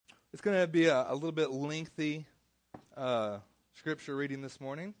It's going to be a little bit lengthy scripture reading this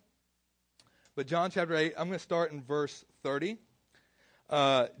morning. But John chapter 8, I'm going to start in verse 30.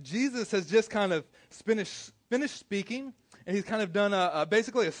 Jesus has just kind of finished speaking, and he's kind of done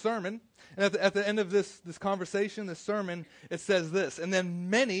basically a sermon. And at the end of this conversation, this sermon, it says this: "And then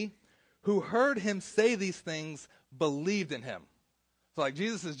many who heard him say these things believed in him." So like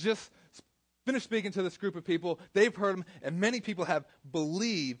Jesus has just finished speaking to this group of people. They've heard him, and many people have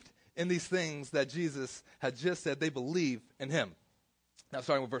believed in these things that Jesus had just said. They believe in him. Now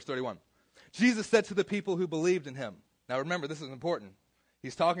starting with verse 31. Jesus said to the people who believed in him. Now remember, this is important.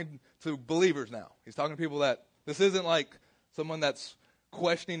 He's talking to believers now. He's talking to people that, this isn't like someone that's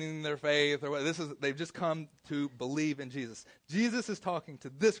questioning their faith, or they've just come to believe in Jesus. Jesus is talking to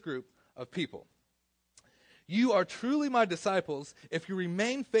this group of people. "You are truly my disciples if you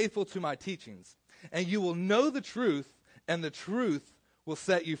remain faithful to my teachings, and you will know the truth, and the truth will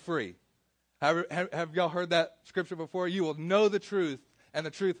set you free." Have y'all heard that scripture before? You will know the truth, and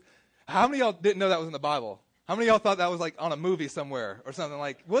the truth. How many of y'all didn't know that was in the Bible? How many of y'all thought that was like on a movie somewhere or something?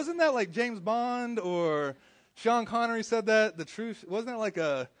 Like, wasn't that like James Bond or Sean Connery said that? The truth, wasn't that like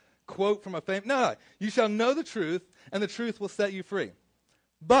a quote from a famous? No, you shall know the truth, and the truth will set you free.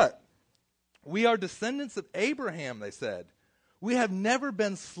 "But we are descendants of Abraham," they said. "We have never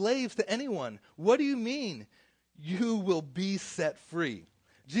been slaves to anyone. What do you mean you will be set free?"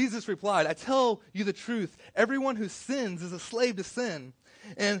 Jesus replied, "I tell you the truth. Everyone who sins is a slave to sin.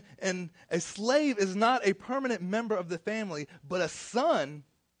 And a slave is not a permanent member of the family, but a son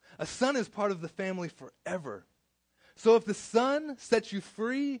is part of the family forever. So if the Son sets you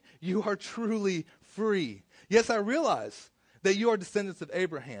free, you are truly free. Yes, I realize that you are descendants of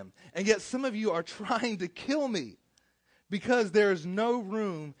Abraham, and yet some of you are trying to kill me because there is no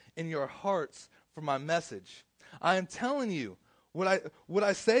room in your hearts for my message. I am telling you what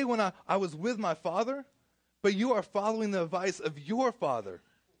I say when I was with my Father, but you are following the advice of your father.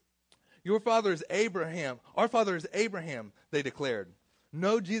 Your father is Abraham. Our father is Abraham," they declared.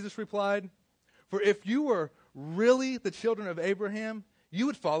 "No," Jesus replied, "for if you were really the children of Abraham, you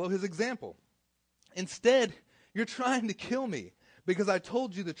would follow his example. Instead, you're trying to kill me because I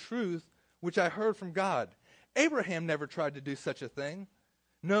told you the truth which I heard from God. Abraham never tried to do such a thing.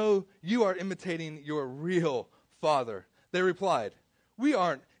 No, you are imitating your real father." They replied, "We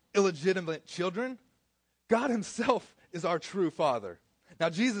aren't illegitimate children. God himself is our true father." Now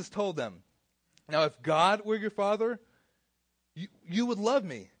Jesus told them, "Now if God were your father, you would love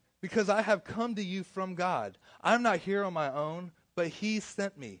me because I have come to you from God. I'm not here on my own, but he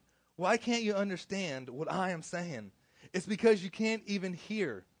sent me. Why can't you understand what I am saying? It's because you can't even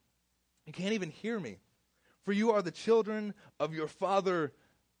hear. You can't even hear me. For you are the children of your father,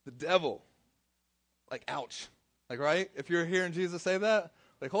 the devil." Like, ouch. Like, right? If you're hearing Jesus say that,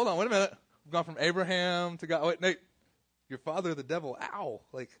 like, hold on, wait a minute. We've gone from Abraham to God. Wait, Nate, your father, the devil. Ow.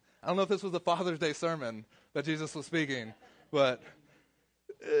 Like, I don't know if this was the Father's Day sermon that Jesus was speaking, but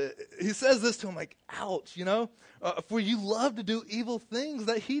he says this to him like, ouch, you know? For you love to do evil things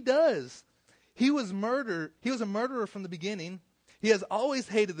that he does. He was a murderer from the beginning. He has always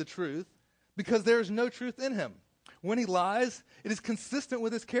hated the truth because there is no truth in him. When he lies, it is consistent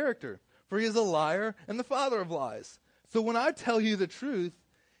with his character, for he is a liar and the father of lies. So when I tell you the truth,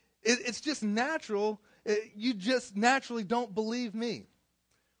 it's just natural. You just naturally don't believe me.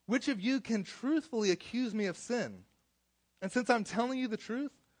 Which of you can truthfully accuse me of sin? And since I'm telling you the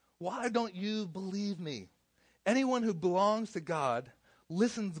truth, why don't you believe me? Anyone who belongs to God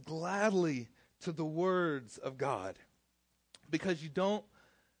listens gladly to the words of God. Because you don't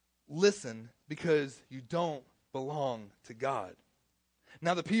listen because you don't belong to God.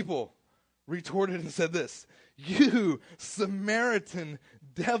 Now the people retorted and said this: "You Samaritan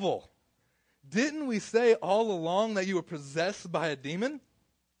devil, didn't we say all along that you were possessed by a demon?"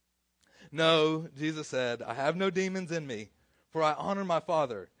 "No," Jesus said, "I have no demons in me, for I honor my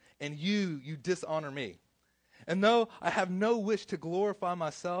Father, and you dishonor me. And though I have no wish to glorify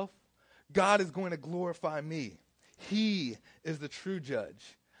myself, God is going to glorify me. He is the true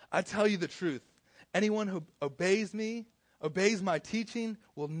judge. I tell you the truth, anyone who obeys my teaching,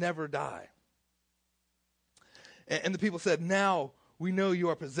 will never die." And the people said, "Now we know you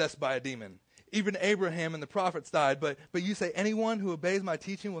are possessed by a demon. Even Abraham and the prophets died, but you say anyone who obeys my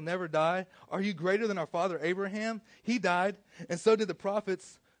teaching will never die? Are you greater than our father Abraham? He died, and so did the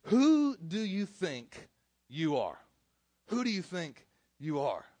prophets. Who do you think you are?" Who do you think you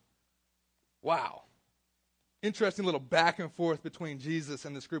are? Wow. Interesting little back and forth between Jesus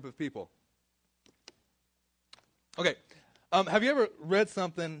and this group of people. Okay, have you ever read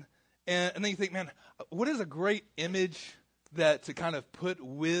something and then you think, man, what is a great image that to kind of put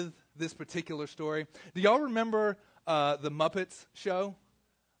with this particular story. Do y'all remember the Muppets show?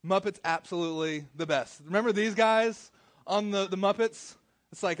 Muppets, absolutely the best. Remember these guys on the Muppets?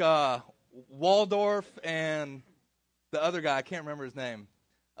 It's like Waldorf and the other guy, I can't remember his name.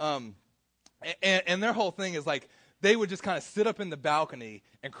 And their whole thing is like they would just kind of sit up in the balcony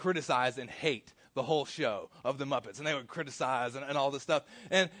and criticize and hate the whole show of the Muppets. And they would criticize and all this stuff.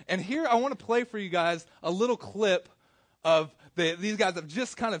 And here I want to play for you guys a little clip of these guys have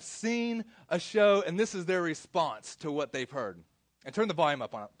just kind of seen a show, and this is their response to what they've heard. And turn the volume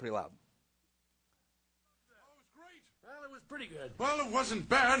up on it pretty loud. Well, it was pretty good. Well, it wasn't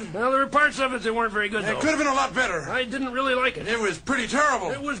bad. Well, there were parts of it that weren't very good, though. It could have been a lot better. I didn't really like it. It was pretty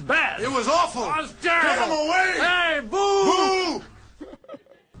terrible. It was bad. It was awful. It was terrible. Get him away! Hey, boo! Boo!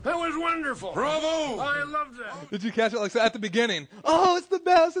 That was wonderful. Bravo! I loved that. Did you catch it? Like so at the beginning, oh, it's the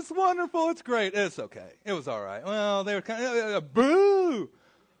best, it's wonderful, it's great. It's okay. It was all right. Well, they were kind of, boo!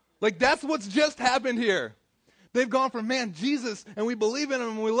 Like that's what's just happened here. They've gone from, man, Jesus, and we believe in him,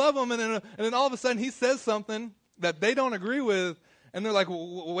 and we love him, and then all of a sudden he says something that they don't agree with, and they're like,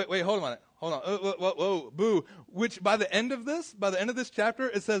 wait, hold on. Whoa, boo. Which by the end of this chapter,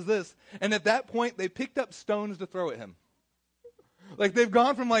 it says this, and at that point, they picked up stones to throw at him. Like they've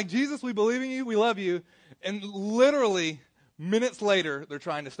gone from like, Jesus, we believe in you, we love you, and literally minutes later, they're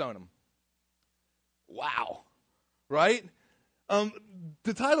trying to stone him. Wow. Right?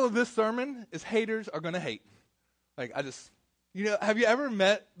 The title of this sermon is Haters Are Gonna Hate. Like have you ever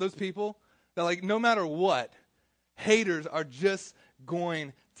met those people that like no matter what, haters are just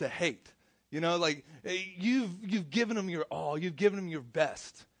going to hate? You know, like you've given them your all, you've given them your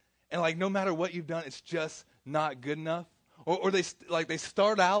best, and like no matter what you've done, it's just not good enough. Or they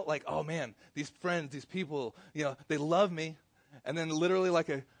start out like, oh man, these friends, these people, you know, they love me, and then literally like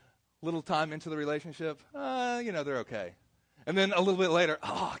a little time into the relationship, they're okay, and then a little bit later,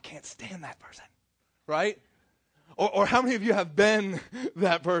 oh, I can't stand that person, right? Or how many of you have been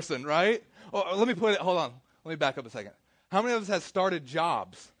that person, right? Or let me back up a second. How many of us have started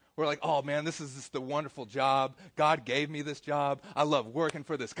jobs? We're like, oh man, this is just a wonderful job. God gave me this job. I love working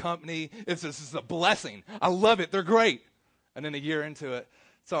for this company. This is a blessing. I love it. They're great. And then a year into it,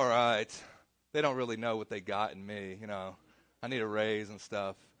 it's all right. They don't really know what they got in me, you know. I need a raise and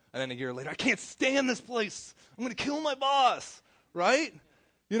stuff. And then a year later, I can't stand this place. I'm going to kill my boss, right?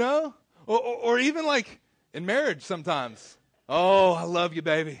 You know? Or even like in marriage sometimes. Oh, I love you,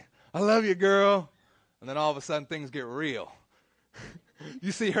 baby. I love you, girl. And then all of a sudden, things get real.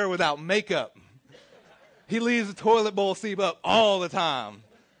 You see her without makeup. He leaves the toilet bowl seat up all the time.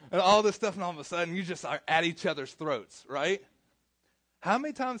 And all this stuff, and all of a sudden, you just are at each other's throats, right? How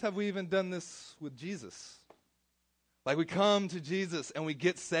many times have we even done this with Jesus? Like we come to Jesus and we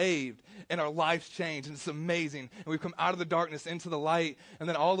get saved and our lives change and it's amazing. And we come out of the darkness into the light, and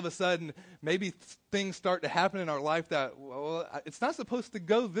then all of a sudden, maybe things start to happen in our life that, well, it's not supposed to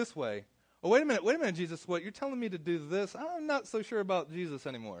go this way. Oh, wait a minute, Jesus, what? You're telling me to do this? I'm not so sure about Jesus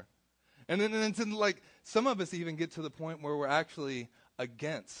anymore. And then like some of us even get to the point where we're actually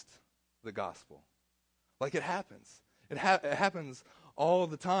against the gospel. Like it happens. It happens all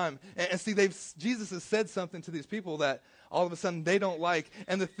the time. And see, Jesus has said something to these people that all of a sudden they don't like.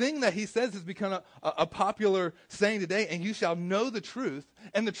 And the thing that he says has become a popular saying today, and you shall know the truth,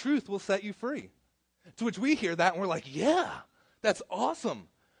 and the truth will set you free. To which we hear that and we're like, yeah, that's awesome.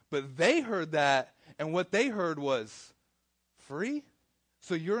 But they heard that, and what they heard was free?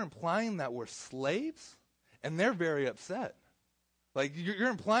 So you're implying that we're slaves? And they're very upset. Like, you're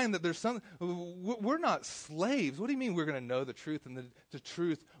implying that there's something, we're not slaves. What do you mean we're going to know the truth and the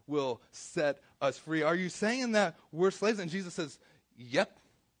truth will set us free? Are you saying that we're slaves? And Jesus says, yep.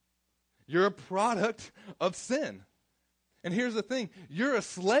 You're a product of sin. And here's the thing. You're a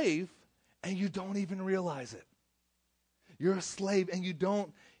slave and you don't even realize it. You're a slave and you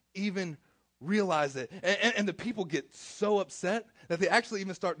don't even realize it. And the people get so upset that they actually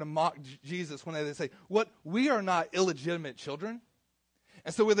even start to mock Jesus when they say, what? We are not illegitimate children.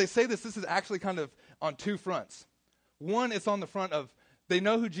 And so when they say this is actually kind of on two fronts. One, it's on the front of they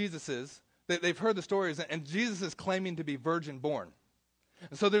know who Jesus is. They've heard the stories, and Jesus is claiming to be virgin born.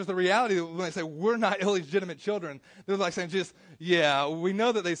 And so there's the reality that when they say we're not illegitimate children, they're like saying just, yeah, we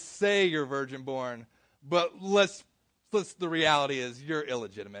know that they say you're virgin born, but the reality is you're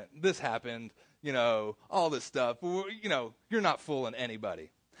illegitimate. This happened, all this stuff. You're not fooling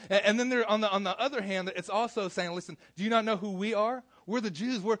anybody. And then on the other hand, it's also saying, listen, do you not know who we are? We're the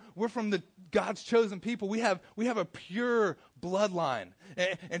Jews. We're from the God's chosen people. We have a pure bloodline.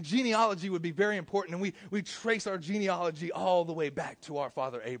 And genealogy would be very important. And we trace our genealogy all the way back to our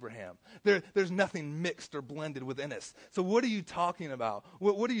father Abraham. There's nothing mixed or blended within us. So what are you talking about?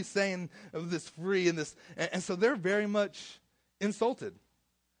 What are you saying of this free and this? And so they're very much insulted.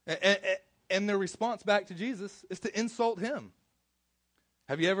 And their response back to Jesus is to insult him.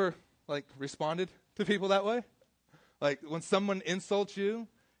 Have you ever, responded to people that way? Like, when someone insults you,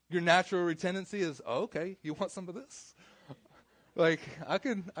 your natural tendency is, oh, okay, you want some of this? Like, I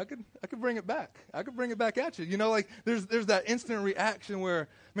could bring it back. I could bring it back at you. You know, there's that instant reaction where,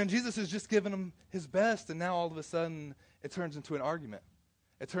 man, Jesus has just given him his best, and now all of a sudden it turns into an argument.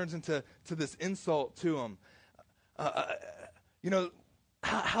 It turns into this insult to him.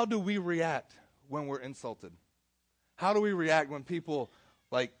 How do we react when we're insulted? How do we react when people,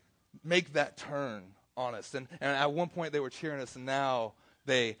 make that turn on us? And at one point they were cheering us, and now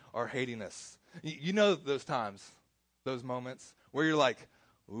they are hating us. You know those times, those moments, where you're like,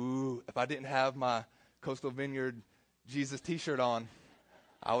 ooh, if I didn't have my Coastal Vineyard Jesus t-shirt on,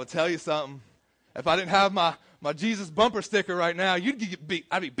 I would tell you something. If I didn't have my Jesus bumper sticker right now, I'd be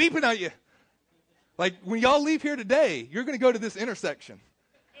beeping at you. Like, when y'all leave here today, you're going to go to this intersection.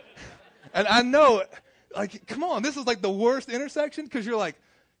 And I know, come on, this is the worst intersection, because you're like,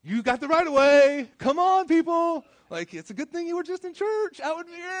 you got the right of way. Come on, people. It's a good thing you were just in church out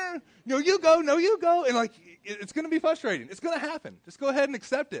here. No, you go. No, you go. And it's going to be frustrating. It's going to happen. Just go ahead and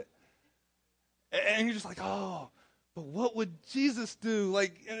accept it. And you're just like, oh, but what would Jesus do?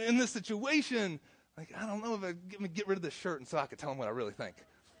 In this situation, I don't know if I get rid of this shirt, and so I could tell him what I really think.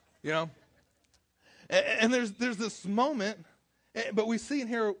 You know? And there's this moment, but we see in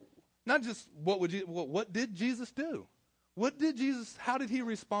here not just what did Jesus do? How did he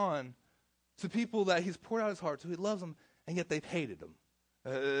respond to people that he's poured out his heart to? He loves them, and yet they've hated him.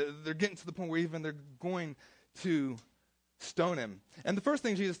 They're getting to the point where even they're going to stone him. And the first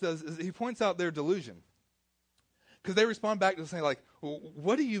thing Jesus does is he points out their delusion. Because they respond back to saying, well,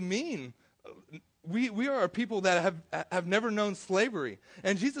 what do you mean? We are a people that have never known slavery.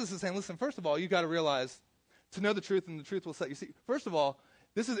 And Jesus is saying, listen, first of all, you got to realize, to know the truth, and the truth will set you free. First of all,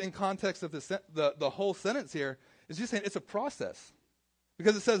 this is in context of the whole sentence here. It's just saying it's a process.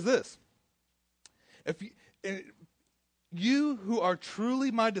 Because it says this: if you who are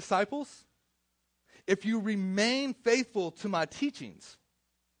truly my disciples, if you remain faithful to my teachings.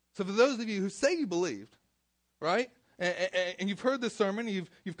 So for those of you who say you believed, right? And you've heard this sermon,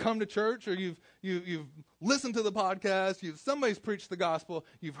 you've come to church, or you've listened to the podcast, somebody's preached the gospel,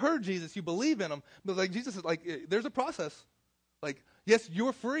 you've heard Jesus, you believe in him, but Jesus is there's a process. Yes,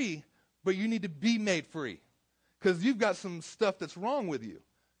 you're free, but you need to be made free, because you've got some stuff that's wrong with you.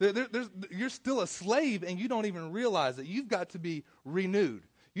 You're still a slave, and you don't even realize it. You've got to be renewed.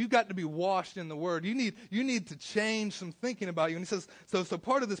 You've got to be washed in the Word. You need to change some thinking about you. And he says, so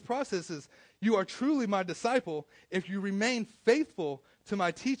part of this process is, you are truly my disciple if you remain faithful to my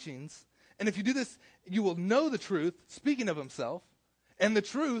teachings. And if you do this, you will know the truth, speaking of himself, and the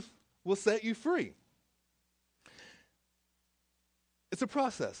truth will set you free. It's a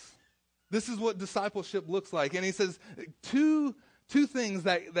process. This is what discipleship looks like. And he says two things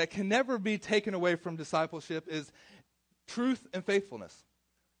that can never be taken away from discipleship is truth and faithfulness.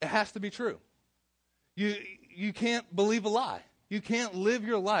 It has to be true. You can't believe a lie. You can't live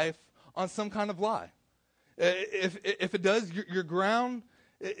your life on some kind of lie. If it does, your ground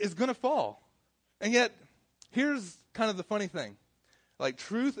is going to fall. And yet, here's kind of the funny thing.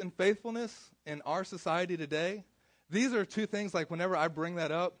 Truth and faithfulness in our society today, these are two things, whenever I bring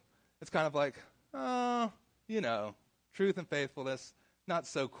that up, it's kind of truth and faithfulness, not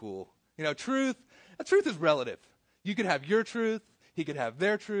so cool. Truth is relative. You could have your truth, he could have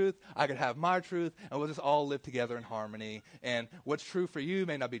their truth, I could have my truth, and we'll just all live together in harmony. And what's true for you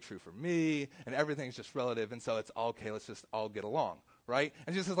may not be true for me, and everything's just relative, and so it's okay, let's just all get along, right?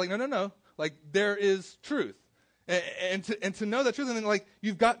 And Jesus is no. There is truth. And to know that truth, and then,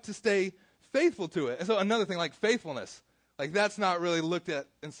 you've got to stay faithful to it. And so another thing, faithfulness, that's not really looked at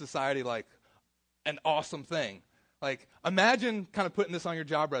in society like an awesome thing. Imagine kind of putting this on your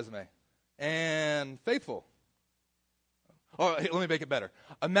job resume. And faithful. Or hey, let me make it better.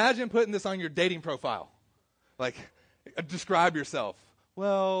 Imagine putting this on your dating profile. Describe yourself.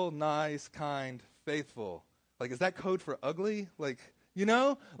 Well, nice, kind, faithful. Is that code for ugly? We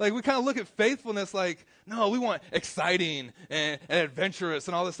kind of look at faithfulness no, we want exciting and adventurous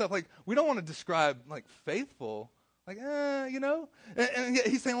and all this stuff. We don't want to describe, faithful. And yet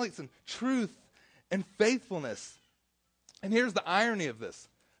he's saying, listen, truth and faithfulness. And here's the irony of this.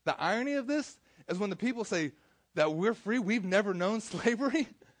 The irony of this is when the people say that we're free, we've never known slavery.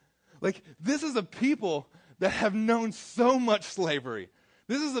 Like, this is a people that have known so much slavery.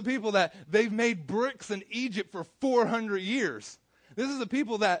 This is a people that they've made bricks in Egypt for 400 years. This is a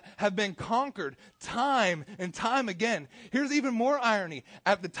people that have been conquered time and time again. Here's even more irony.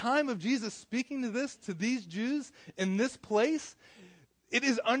 At the time of Jesus speaking to these Jews in this place, it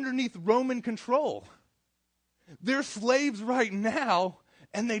is underneath Roman control. They're slaves right now,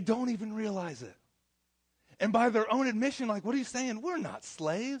 and they don't even realize it. And by their own admission, like, what are you saying? We're not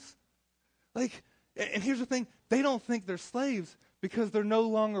slaves. Like, and here's the thing, they don't think they're slaves because they're no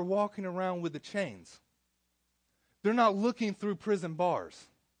longer walking around with the chains. They're not looking through prison bars.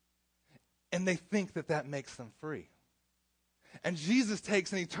 And they think that that makes them free. And Jesus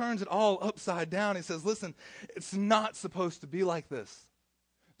takes and he turns it all upside down. He says, listen, it's not supposed to be like this.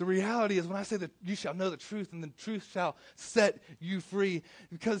 The reality is when I say that you shall know the truth and the truth shall set you free,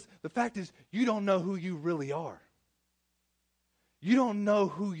 because the fact is you don't know who you really are. You don't know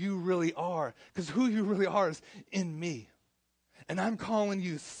who you really are, because who you really are is in me. And I'm calling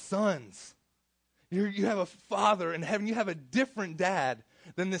you sons. You have a father in heaven. You have a different dad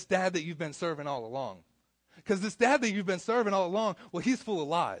than this dad that you've been serving all along. Because this dad that you've been serving all along, well, he's full of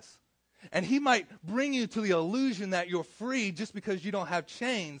lies. And he might bring you to the illusion that you're free just because you don't have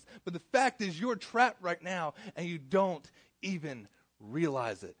chains. But the fact is you're trapped right now and you don't even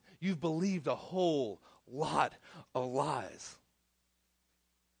realize it. You've believed a whole lot of lies.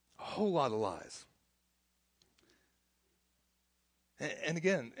 A whole lot of lies. And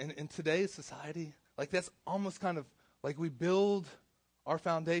again, in today's society, like that's almost kind of like we build our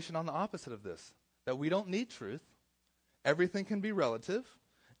foundation on the opposite of this. That we don't need truth. Everything can be relative.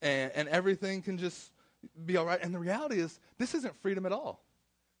 And everything can just be all right. And the reality is, this isn't freedom at all.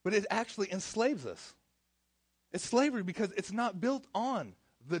 But it actually enslaves us. It's slavery because it's not built on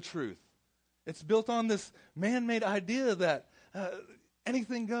the truth. It's built on this man-made idea that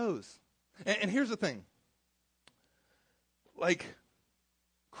anything goes. And here's the thing. Like,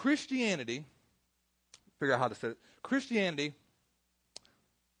 Christianity, figure out how to say it. Christianity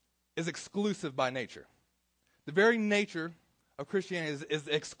is exclusive by nature. The very nature of Christianity is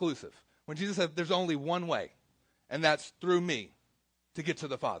exclusive. When Jesus said there's only one way, and that's through me to get to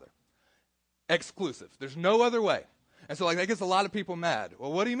the Father. Exclusive. There's no other way. And so like that gets a lot of people mad.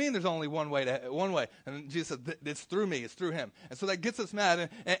 Well, what do you mean there's only one way? And Jesus said it's through me, it's through him. And so that gets us mad.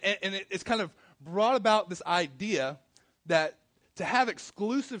 And it's kind of brought about this idea that to have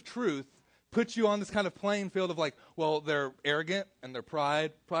exclusive truth puts you on this kind of playing field of like, well, they're arrogant and they're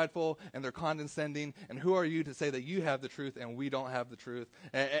prideful and they're condescending, and who are you to say that you have the truth and we don't have the truth?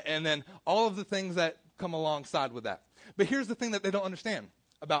 And then all of the things that come alongside with that. But here's the thing that they don't understand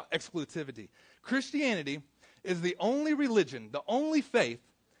about exclusivity. Christianity is the only religion, the only faith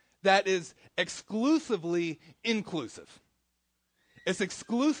that is exclusively inclusive. It's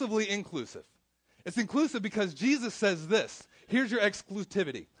exclusively inclusive. It's inclusive because Jesus says this. Here's your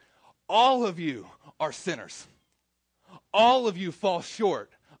exclusivity. All of you are sinners. All of you fall short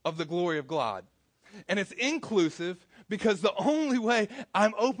of the glory of God. And it's inclusive because the only way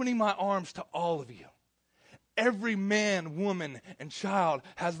I'm opening my arms to all of you. Every man, woman, and child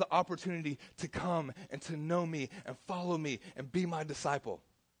has the opportunity to come and to know me and follow me and be my disciple.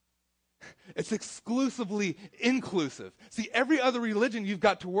 It's exclusively inclusive. See, every other religion, you've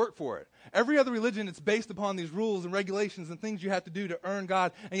got to work for it. Every other religion, it's based upon these rules and regulations and things you have to do to earn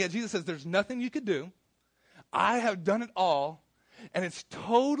God. And yet Jesus says, there's nothing you could do. I have done it all. And it's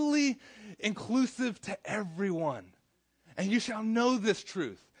totally inclusive to everyone. And you shall know this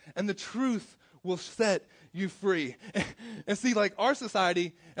truth. And the truth will set you free. And see, like our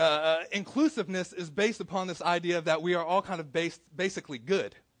society, inclusiveness is based upon this idea that we are all kind of basically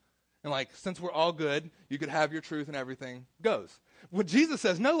good. And like, since we're all good, you could have your truth and everything goes. What Jesus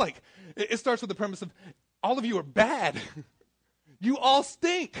says, no, like, it starts with the premise of all of you are bad. You all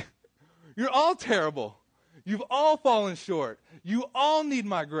stink. You're all terrible. You've all fallen short. You all need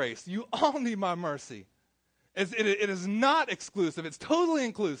my grace. You all need my mercy. It is not exclusive. It's totally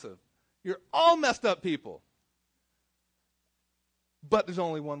inclusive. You're all messed up people. But there's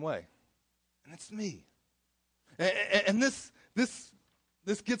only one way. And it's me. And this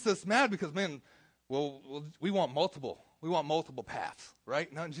gets us mad because, man, well, we want multiple. We want multiple paths,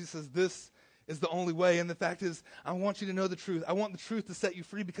 right? Now Jesus says this is the only way. And the fact is, I want you to know the truth. I want the truth to set you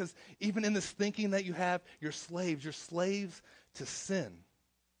free because even in this thinking that you have, you're slaves. You're slaves to sin.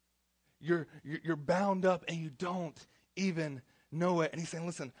 You're bound up and you don't even know it. And he's saying,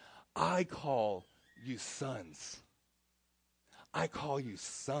 listen, I call you sons. I call you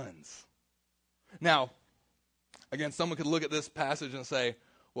sons. Now, again, someone could look at this passage and say,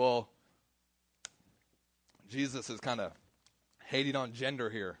 well, Jesus is kind of hating on gender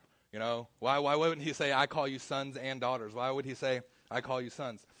here. You know, why wouldn't he say, I call you sons and daughters? Why would he say, I call you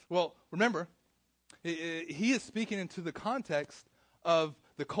sons? Well, remember, he is speaking into the context of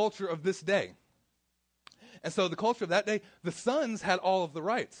the culture of this day. And so the culture of that day, the sons had all of the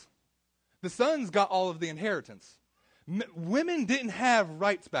rights. The sons got all of the inheritance. Women didn't have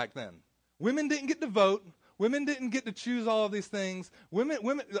rights back then. Women didn't get to vote. Women didn't get to choose all of these things.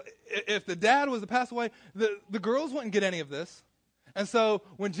 Women, if the dad was to pass away, the girls wouldn't get any of this. And so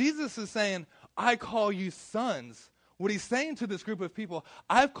when Jesus is saying, I call you sons, what he's saying to this group of people,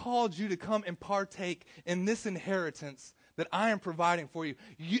 I've called you to come and partake in this inheritance that I am providing for you.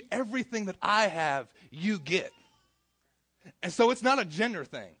 Everything that I have, you get. And so it's not a gender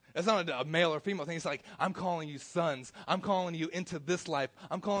thing. It's not a male or female thing. It's like, I'm calling you sons. I'm calling you into this life.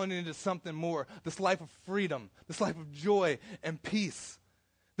 I'm calling you into something more. This life of freedom. This life of joy and peace.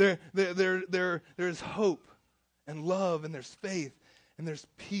 There's hope and love and there's faith and there's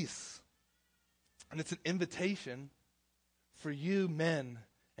peace. And it's an invitation for you men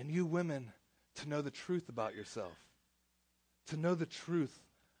and you women to know the truth about yourself. To know the truth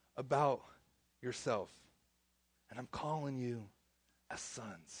about yourself. And I'm calling you as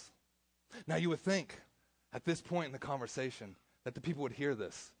sons. Now you would think at this point in the conversation that the people would hear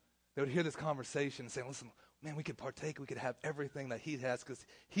this. They would hear this conversation and say, listen, man, we could partake, we could have everything that he has because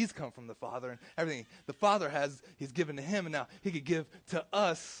he's come from the Father and everything the Father has, he's given to him and now he could give to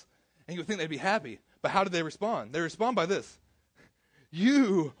us. And you would think they'd be happy. But how did they respond? They respond by this.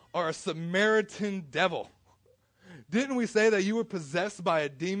 You are a Samaritan devil. Didn't we say that you were possessed by a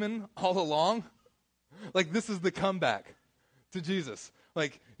demon all along? Like this is the comeback to Jesus.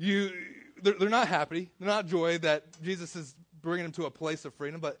 Like they're not happy. They're not joy that Jesus is bringing them to a place of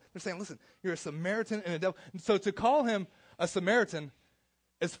freedom, but they're saying, listen, you're a Samaritan and a devil. And so to call him a Samaritan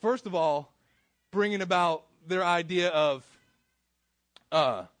is first of all bringing about their idea of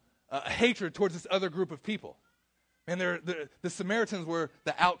hatred towards this other group of people. And the Samaritans were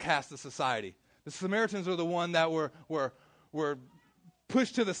the outcasts of society. The Samaritans are the one that were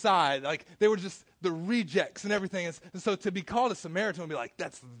pushed to the side. Like they were just the rejects and everything. And so to be called a Samaritan would be like,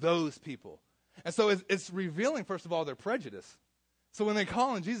 that's those people. And so it's revealing, first of all, their prejudice. So when they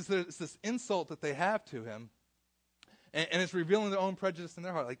call on Jesus, it's this insult that they have to him. And it's revealing their own prejudice in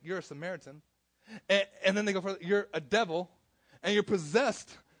their heart. Like, you're a Samaritan. And then they go further, you're a devil, and you're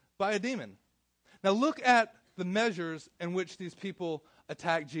possessed by a demon. Now look at the measures in which these people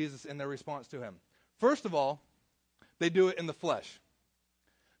attack Jesus in their response to him. First of all, they do it in the flesh.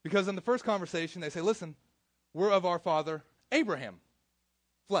 Because in the first conversation, they say, listen, we're of our father Abraham,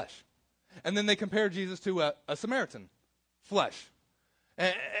 flesh. And then they compare Jesus to a Samaritan, flesh.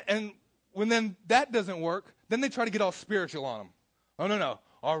 And when then that doesn't work, then they try to get all spiritual on him. Oh, no,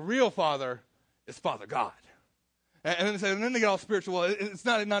 our real father is Father God. And then they get all spiritual. Well, it's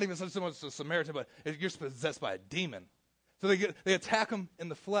not even so much a Samaritan, but you're possessed by a demon. So they attack him in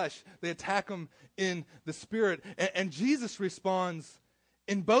the flesh. They attack him in the spirit. And Jesus responds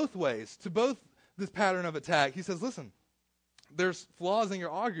in both ways to both this pattern of attack. He says, listen, there's flaws in your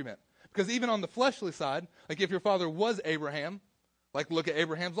argument. Because even on the fleshly side, like if your father was Abraham, like look at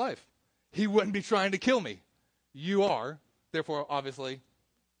Abraham's life. He wouldn't be trying to kill me. You are. Therefore, obviously,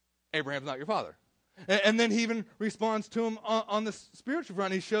 Abraham's not your father. And then he even responds to him on the spiritual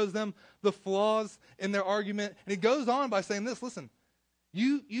front. He shows them the flaws in their argument. And he goes on by saying this, listen,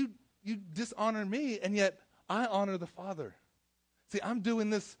 you dishonor me, and yet I honor the Father. See, I'm doing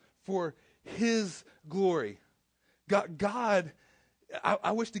this for his glory. God,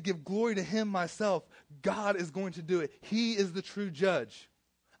 I wish to give glory to him myself. God is going to do it. He is the true judge.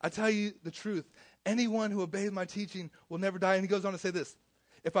 I tell you the truth. Anyone who obeys my teaching will never die. And he goes on to say this.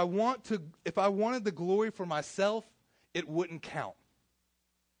 If I wanted the glory for myself, it wouldn't count.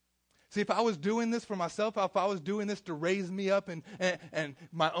 See, if I was doing this for myself, if I was doing this to raise me up and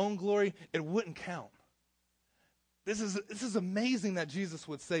my own glory, it wouldn't count. This is amazing that Jesus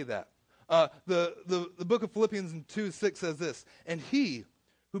would say that. The book of Philippians 2:6 says this, and he,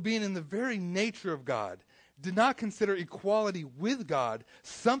 who being in the very nature of God, did not consider equality with God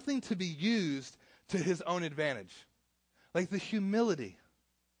something to be used to his own advantage. Like the humility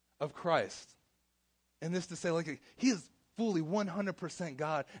of Christ. And this to say, like, he is fully 100%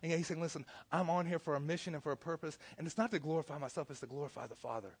 God. And yet he's saying, listen, I'm on here for a mission and for a purpose. And it's not to glorify myself, it's to glorify the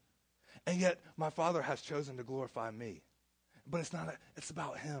Father. And yet my Father has chosen to glorify me. But it's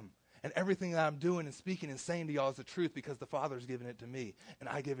about him. And everything that I'm doing and speaking and saying to y'all is the truth because the Father's given it to me. And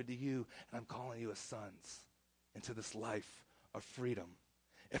I give it to you. And I'm calling you as sons into this life of freedom.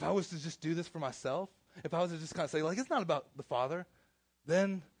 If I was to just do this for myself, if I was to just kind of say, like, it's not about the Father,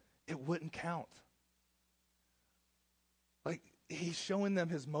 then it wouldn't count. Like, he's showing them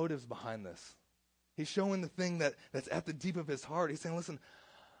his motives behind this. He's showing the thing that's at the deep of his heart. He's saying, listen,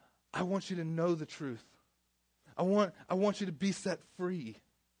 I want you to know the truth. I want you to be set free.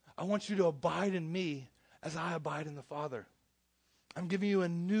 I want you to abide in me as I abide in the Father. I'm giving you a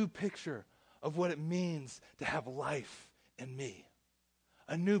new picture of what it means to have life in me.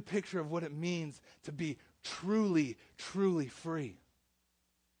 A new picture of what it means to be truly, truly free.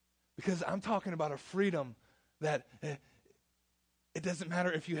 Because I'm talking about a freedom that it doesn't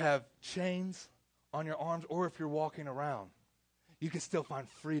matter if you have chains on your arms or if you're walking around. You can still find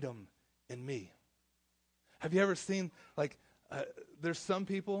freedom in me. Have you ever seen, there's some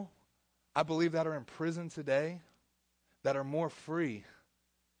people, I believe, that are in prison today that are more free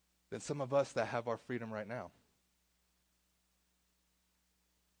than some of us that have our freedom right now.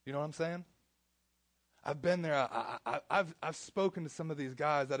 You know what I'm saying? I've been there. I've spoken to some of these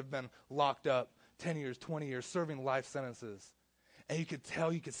guys that have been locked up 10 years, 20 years, serving life sentences. And you could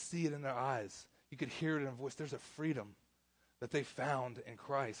tell, you could see it in their eyes. You could hear it in their voice. There's a freedom that they found in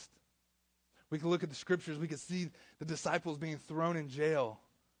Christ. We can look at the scriptures. We can see the disciples being thrown in jail.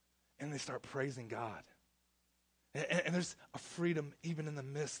 And they start praising God. And there's a freedom even in the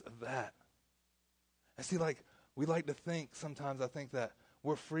midst of that. I see, we like to think sometimes, I think that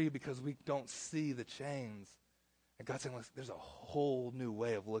we're free because we don't see the chains. And God's saying, there's a whole new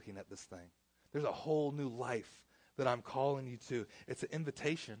way of looking at this thing. There's a whole new life that I'm calling you to. It's an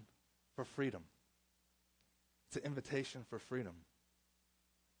invitation for freedom. It's an invitation for freedom.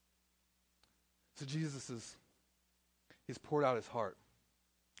 So Jesus he's poured out his heart.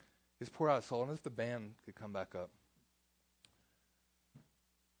 He's poured out his soul. And if the band could come back up.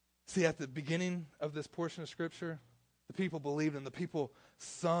 See, at the beginning of this portion of Scripture, the people believed him. The people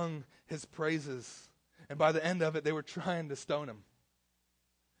sung his praises. And by the end of it, they were trying to stone him.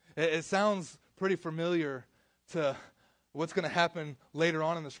 It sounds pretty familiar to what's going to happen later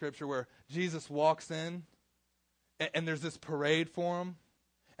on in the Scripture, where Jesus walks in and there's this parade for him.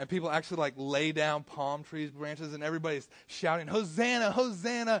 And people actually lay down palm trees branches, and everybody's shouting, Hosanna,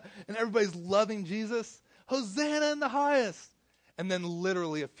 Hosanna, and everybody's loving Jesus. Hosanna in the highest. And then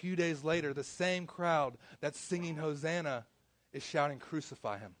literally a few days later, the same crowd that's singing Hosanna is shouting,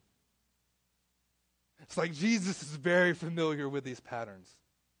 crucify him. It's like Jesus is very familiar with these patterns.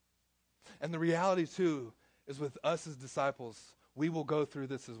 And the reality, too, is with us as disciples, we will go through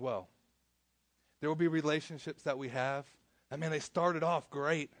this as well. There will be relationships that we have. They started off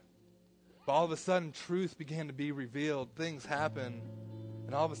great. But all of a sudden, truth began to be revealed. Things happen.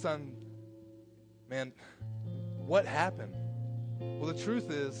 And all of a sudden, what happened? Well, the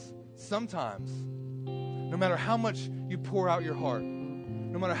truth is, sometimes, no matter how much you pour out your heart,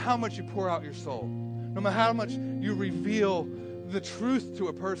 no matter how much you pour out your soul, no matter how much you reveal the truth to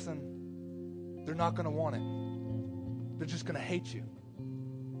a person, they're not going to want it. They're just going to hate you.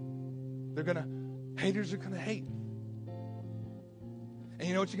 Haters are going to hate. And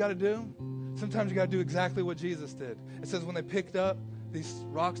you know what you got to do? Sometimes you got to do exactly what Jesus did. It says when they picked up these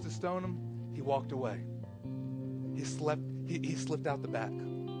rocks to stone him, he walked away. He slipped out the back.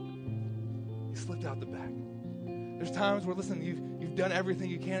 He slipped out the back. There's times where, listen, you've done everything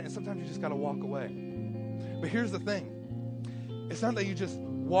you can, and sometimes you just got to walk away. But here's the thing. It's not that you just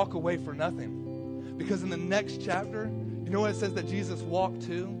walk away for nothing. Because in the next chapter, you know what it says that Jesus walked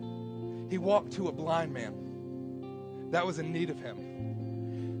to? He walked to a blind man that was in need of him.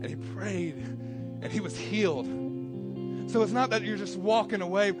 And he prayed, and he was healed. So it's not that you're just walking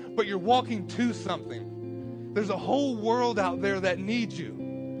away, but you're walking to something. There's a whole world out there that needs you.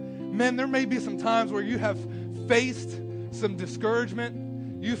 Men, there may be some times where you have faced some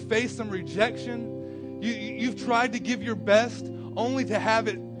discouragement. You've faced some rejection. You've tried to give your best only to have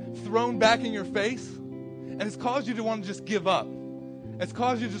it thrown back in your face. And it's caused you to want to just give up. It's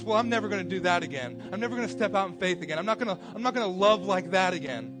caused you to just, I'm never going to do that again. I'm never going to step out in faith again. I'm not going to love like that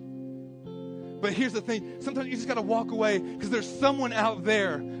again. But here's the thing. Sometimes you just got to walk away because there's someone out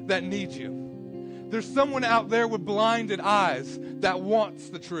there that needs you. There's someone out there with blinded eyes that wants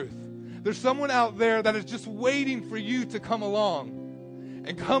the truth. There's someone out there that is just waiting for you to come along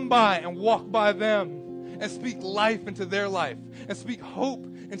and come by and walk by them and speak life into their life and speak hope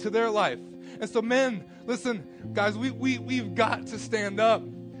into their life. And so, men, listen, guys, we've got to stand up.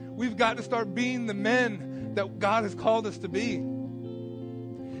 We've got to start being the men that God has called us to be.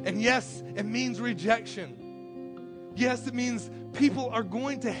 And yes, it means rejection. Yes, it means people are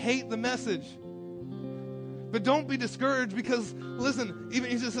going to hate the message. But don't be discouraged because, listen,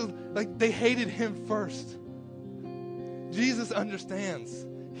 even he just says, they hated him first. Jesus understands.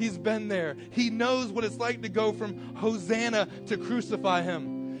 He's been there. He knows what it's like to go from Hosanna to crucify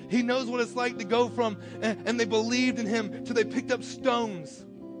him. He knows what it's like to go from, and they believed in him, to they picked up stones.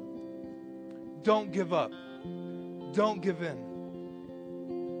 Don't give up. Don't give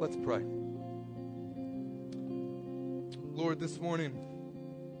in. Let's pray. Lord, this morning,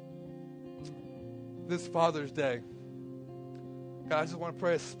 this Father's Day, God, I just want to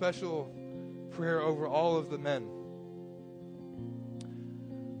pray a special prayer over all of the men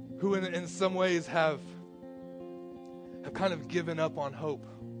who in some ways have kind of given up on hope.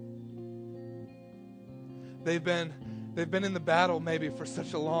 They've been in the battle maybe for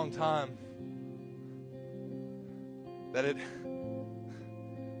such a long time that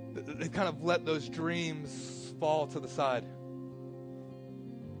they kind of let those dreams fall to the side.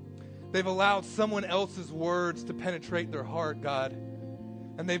 They've allowed someone else's words to penetrate their heart, God,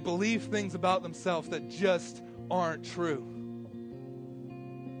 and they believe things about themselves that just aren't true.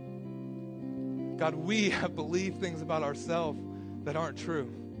 God, we have believed things about ourselves that aren't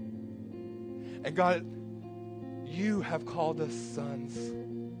true. And God, you have called us sons.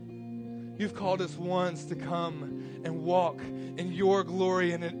 You've called us ones to come and walk in your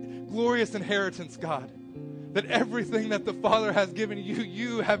glory and glorious inheritance, God. That everything that the Father has given you,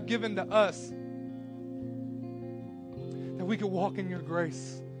 you have given to us. That we could walk in your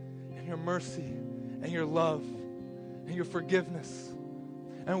grace and your mercy and your love and your forgiveness.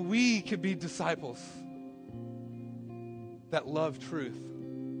 And we could be disciples that love truth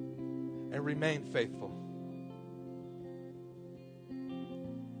and remain faithful.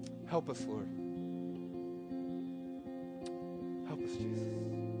 Help us, Lord. Help us, Jesus.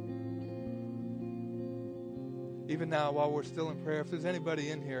 Even now, while we're still in prayer, if there's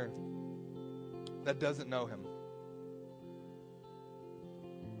anybody in here that doesn't know him,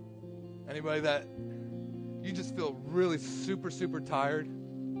 anybody that you just feel really super, super tired,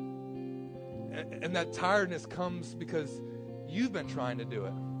 and that tiredness comes because you've been trying to do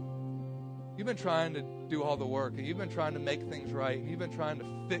it. You've been trying to do all the work, and you've been trying to make things right, and you've been trying to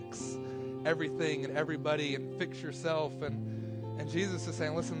fix everything and everybody and fix yourself. And Jesus is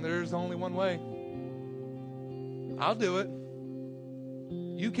saying, listen, there's only one way. I'll do it.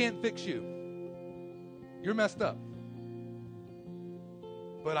 You can't fix you. You're messed up.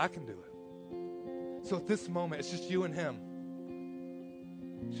 But I can do it. So at this moment, it's just you and him.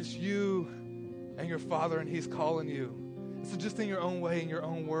 It's just you and your Father, and he's calling you. So just in your own way, in your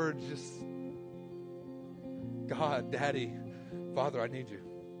own words, just, God, Daddy, Father, I need you.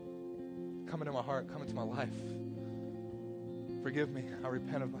 Come into my heart, come into my life. Forgive me. I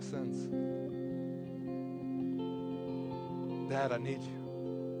repent of my sins. Dad, I need you.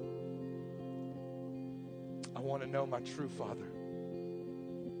 I want to know my true Father.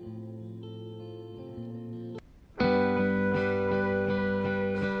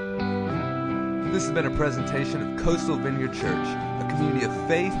 This has been a presentation of Coastal Vineyard Church, a community of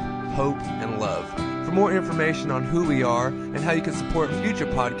faith, hope, and love. For more information on who we are and how you can support future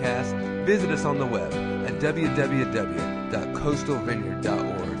podcasts, visit us on the web at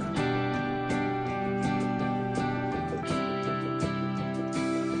www.coastalvineyard.org.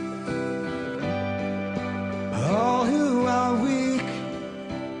 All who are weak,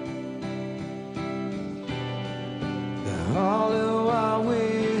 all who are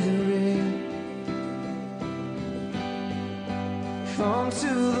weary, come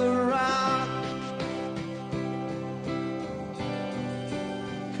to the rock,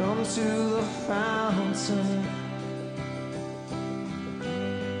 come to the fountain.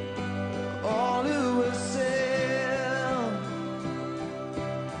 All who are sailed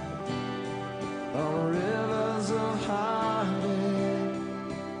on rivers of heartache,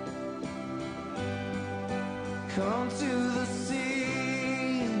 come to the sea.